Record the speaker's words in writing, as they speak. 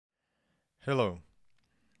Hello.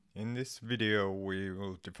 In this video we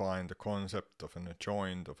will define the concept of an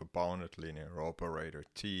adjoint of a bounded linear operator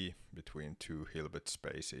T between two Hilbert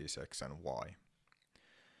spaces X and Y.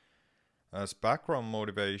 As background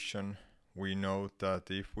motivation, we note that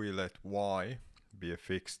if we let Y be a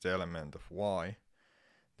fixed element of Y,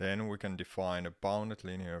 then we can define a bounded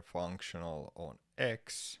linear functional on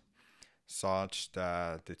X such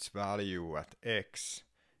that its value at X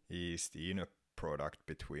is the inner product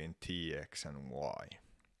between Tx and Y.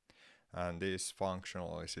 And this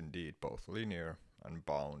functional is indeed both linear and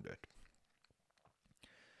bounded.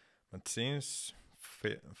 But since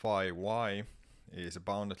phi y is a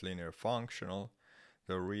bounded linear functional,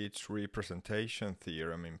 the Ritz representation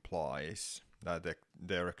theorem implies that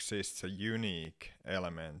there exists a unique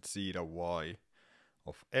element zeta y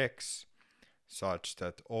of x such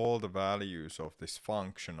that all the values of this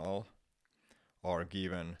functional are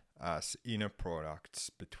given as inner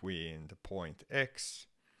products between the point x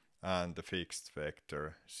and the fixed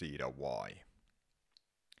vector zeta y.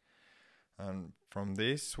 And from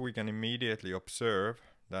this we can immediately observe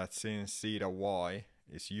that since zeta y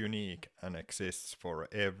is unique and exists for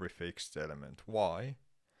every fixed element y,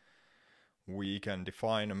 we can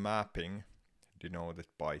define a mapping denoted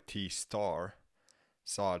by T star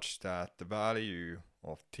such that the value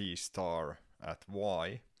of T star at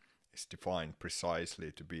y is defined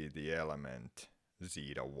precisely to be the element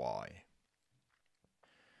zeta y.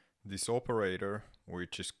 This operator,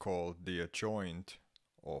 which is called the adjoint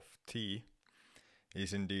of T,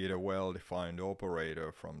 is indeed a well-defined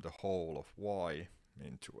operator from the whole of y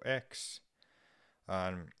into x,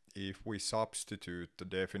 and if we substitute the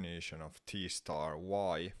definition of T star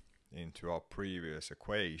y into our previous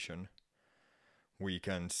equation, we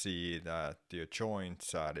can see that the adjoint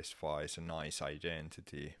satisfies a nice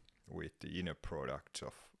identity with the inner products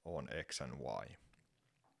on x and y.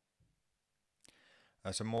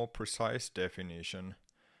 As a more precise definition,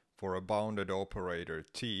 for a bounded operator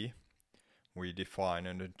T, we define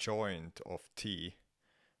an adjoint of T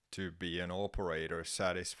to be an operator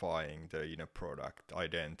satisfying the inner product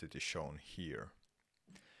identity shown here.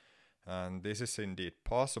 And this is indeed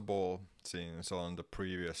possible since on the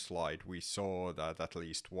previous slide we saw that at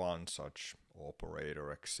least one such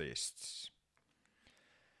operator exists.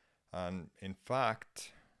 And in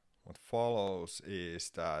fact, what follows is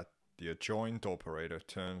that the adjoint operator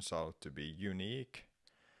turns out to be unique,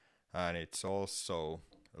 and it's also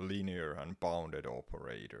a linear and bounded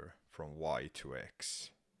operator from y to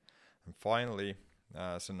x. And finally,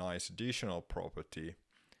 as a nice additional property,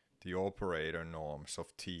 the operator norms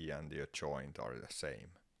of T and the adjoint are the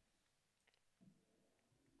same.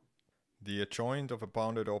 The adjoint of a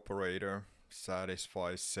bounded operator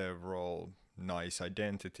satisfies several nice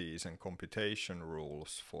identities and computation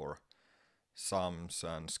rules for sums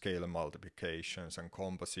and scalar multiplications and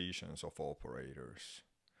compositions of operators.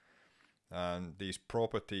 And these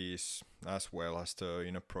properties, as well as the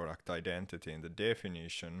inner product identity in the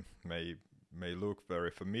definition, may look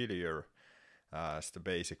very familiar as the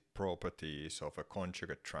basic properties of a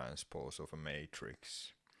conjugate transpose of a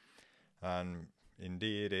matrix. And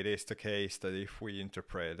indeed, it is the case that if we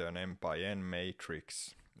interpret an m by n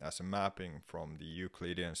matrix as a mapping from the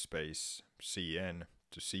Euclidean space Cn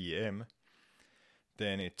to Cm,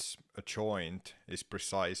 then its adjoint is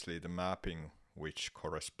precisely the mapping which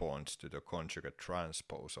corresponds to the conjugate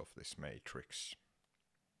transpose of this matrix.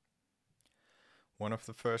 One of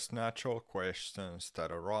the first natural questions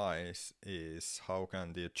that arise is how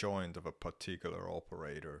can the adjoint of a particular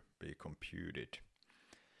operator be computed?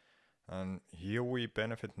 And here we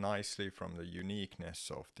benefit nicely from the uniqueness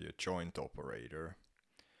of the adjoint operator.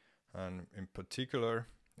 And in particular,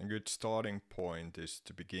 a good starting point is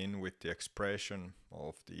to begin with the expression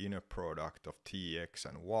of the inner product of Tx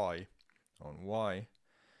and y on y,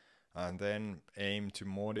 and then aim to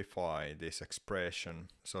modify this expression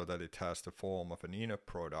so that it has the form of an inner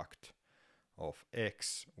product of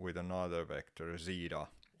x with another vector zeta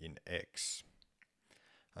in x.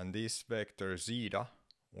 And this vector zeta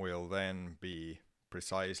will then be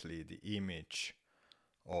precisely the image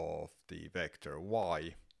of the vector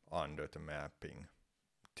y under the mapping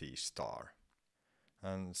T star.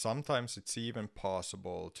 And sometimes it's even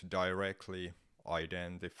possible to directly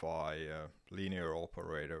identify a linear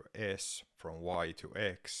operator S from y to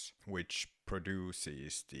x, which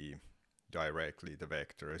produces directly the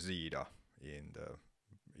vector zeta in the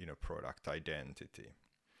inner product identity.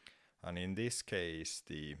 And in this case,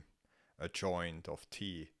 the adjoint of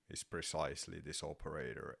T is precisely this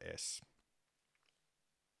operator S.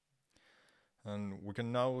 And we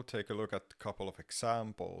can now take a look at a couple of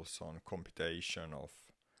examples on computation of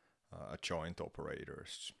adjoint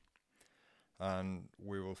operators. And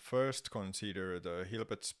we will first consider the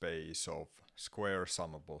Hilbert space of square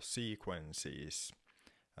summable sequences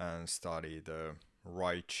and study the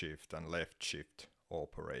right shift and left shift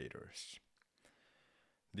operators.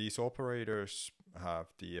 These operators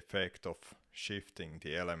have the effect of shifting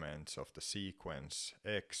the elements of the sequence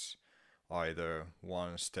X either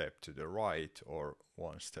one step to the right or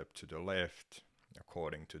one step to the left,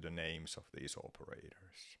 according to the names of these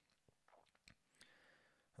operators.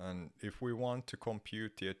 And if we want to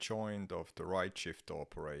compute the adjoint of the right shift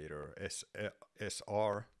operator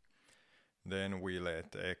SR, then we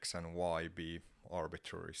let X and Y be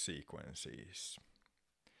arbitrary sequences.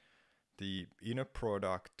 The inner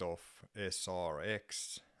product of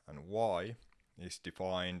SRX and Y is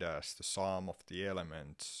defined as the sum of the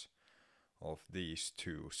elements of these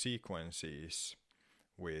two sequences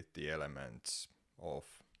with the elements of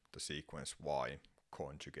the sequence Y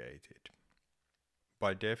conjugated.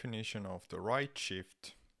 By definition of the right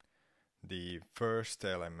shift, the first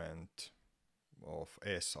element of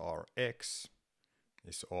SRX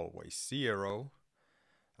is always 0,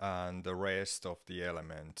 and the rest of the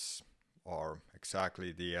elements are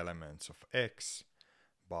exactly the elements of X,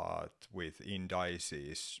 but with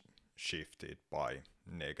indices shifted by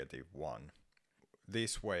 -1.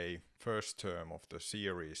 This way, first term of the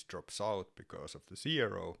series drops out because of the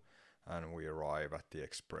 0, and we arrive at the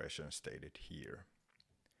expression stated here.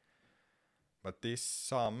 But this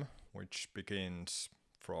sum, which begins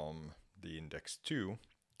from the index 2,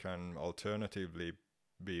 can alternatively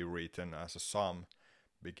be written as a sum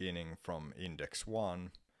beginning from index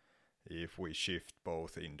 1 if we shift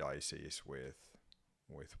both indices with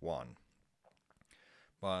 1.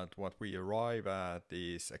 But what we arrive at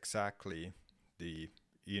is exactly the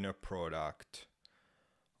inner product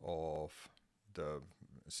of the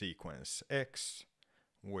sequence X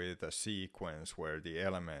with a sequence where the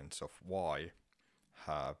elements of Y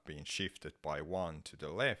have been shifted by 1 to the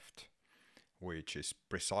left, which is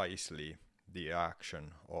precisely the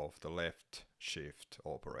action of the left shift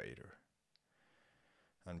operator.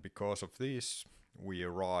 And because of this, we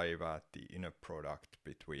arrive at the inner product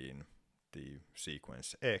between the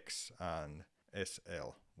sequence X and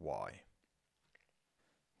SLY.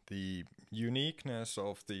 The uniqueness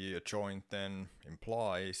of the adjoint then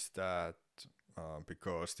implies that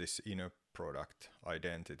because this inner product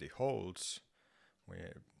identity holds,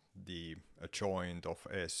 the adjoint of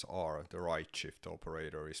SR, the right shift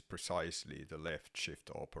operator, is precisely the left shift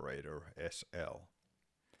operator SL.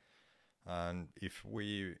 And if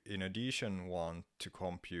we in addition want to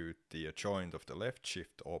compute the adjoint of the left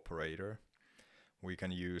shift operator, we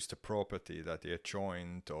can use the property that the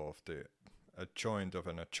adjoint of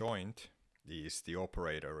an adjoint is the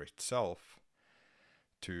operator itself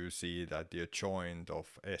to see that the adjoint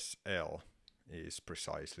of SL is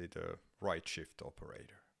precisely the right shift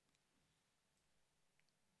operator.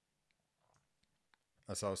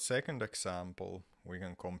 As our second example, we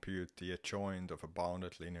can compute the adjoint of a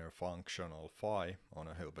bounded linear functional phi on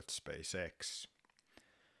a Hilbert space X.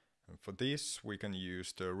 And for this, we can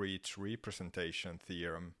use the Reed's representation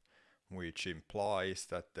theorem, which implies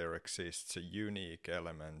that there exists a unique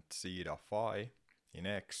element zeta phi in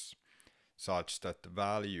X, such that the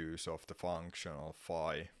values of the functional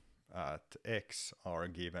phi at X are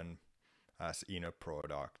given as inner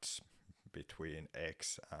products between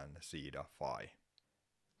X and zeta phi.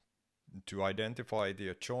 To identify the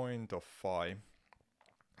adjoint of phi,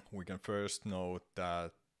 we can first note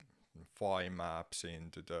that phi maps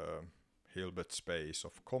into the Hilbert space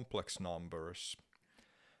of complex numbers,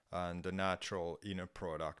 and the natural inner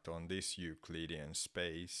product on this Euclidean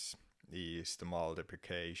space is the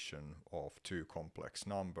multiplication of two complex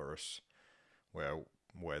numbers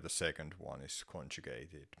where the second one is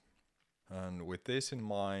conjugated. And with this in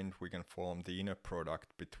mind, we can form the inner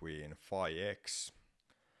product between phi x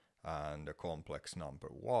and a complex number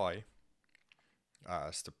y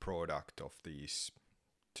as the product of these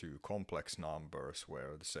two complex numbers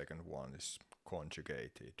where the second one is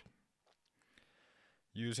conjugated.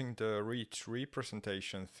 Using the Reed's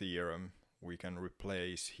representation theorem, we can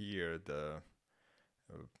replace here the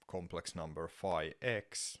complex number phi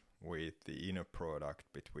x with the inner product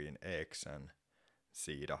between x and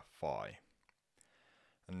zeta phi.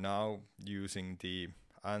 And now, using the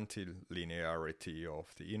antilinearity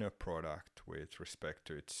of the inner product with respect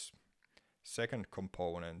to its second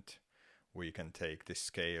component, we can take the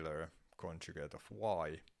scalar conjugate of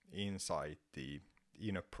y inside the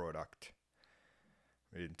inner product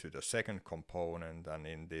into the second component, and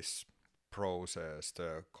in this process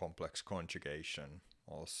the complex conjugation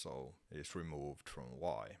also is removed from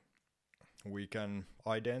y. we can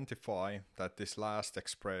identify that this last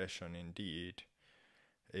expression indeed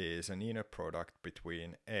is an inner product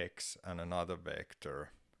between x and another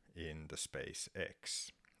vector in the space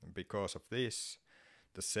x. And because of this,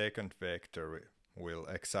 the second vector will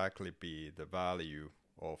exactly be the value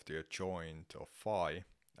of the adjoint of phi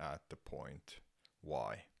at the point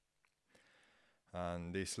y.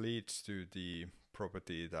 And this leads to the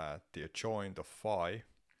property that the adjoint of phi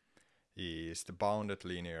is the bounded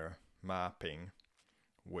linear mapping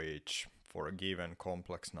which, for a given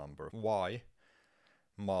complex number y,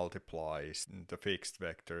 multiplies the fixed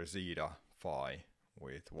vector zeta phi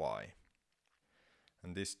with y.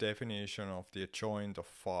 And this definition of the adjoint of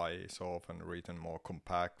phi is often written more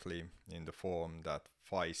compactly in the form that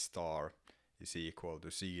phi star is equal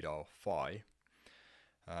to zeta of phi.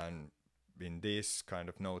 And in this kind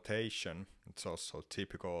of notation, it's also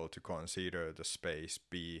typical to consider the space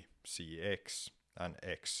B, C, X and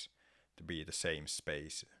X to be the same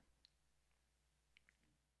space